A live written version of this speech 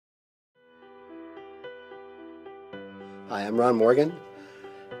Hi, I'm Ron Morgan,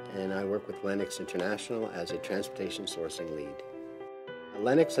 and I work with Lennox International as a transportation sourcing lead.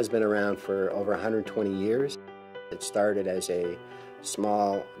 Lennox has been around for over 120 years. It started as a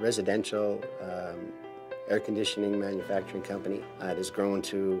small residential air conditioning manufacturing company. It has grown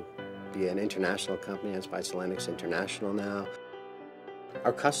to be an international company. That's why it's Lennox International now.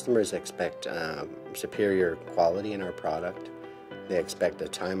 Our customers expect superior quality in our product. They expect a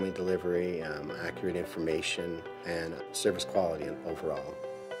timely delivery, accurate information, and service quality overall.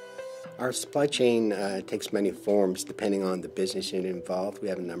 Our supply chain takes many forms depending on the business unit involved. We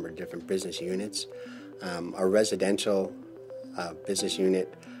have a number of different business units. Our residential business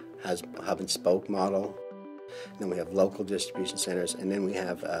unit has a hub and spoke model. Then we have local distribution centers, and then we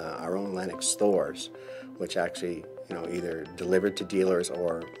have our own Lennox stores, which actually either deliver to dealers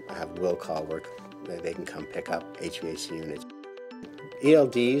or have will call where they can come pick up HVAC units.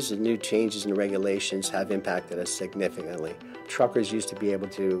 ELDs, the new changes in the regulations, have impacted us significantly. Truckers used to be able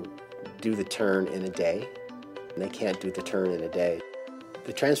to do the turn in a day, and they can't do the turn in a day.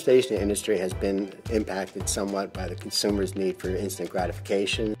 The transportation industry has been impacted somewhat by the consumer's need for instant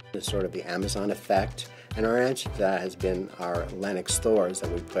gratification, sort of the Amazon effect, and our answer to that has been our Lennox stores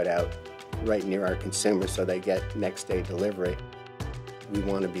that we put out right near our consumers so they get next day delivery. We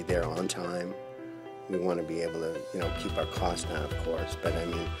want to be there on time. We want to be able to, keep our costs down, of course, but I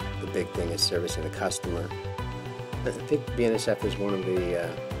mean, the big thing is servicing the customer. I think BNSF is one of the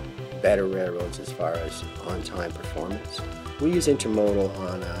better railroads as far as on-time performance. We use intermodal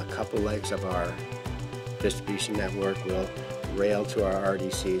on a couple legs of our distribution network. We'll rail to our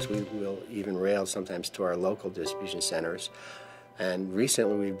RDCs. We will even rail sometimes to our local distribution centers. And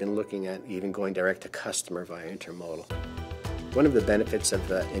recently we've been looking at even going direct to customer via intermodal. One of the benefits of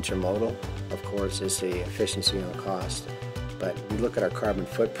intermodal, of course, is the efficiency on cost. But we look at our carbon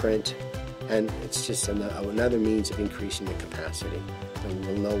footprint, and it's just another means of increasing the capacity. And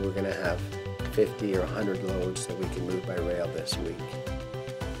we'll know we're going to have 50 or 100 loads that we can move by rail this week.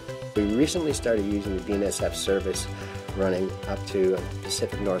 We recently started using the BNSF service running up to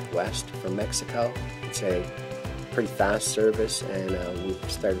Pacific Northwest from Mexico. It's a pretty fast service, and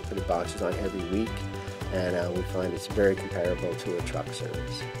we've started putting boxes on every week, and we find it's very comparable to a truck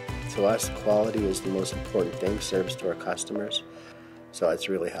service. To us, quality is the most important thing, service to our customers, so it's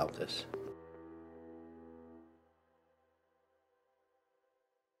really helped us.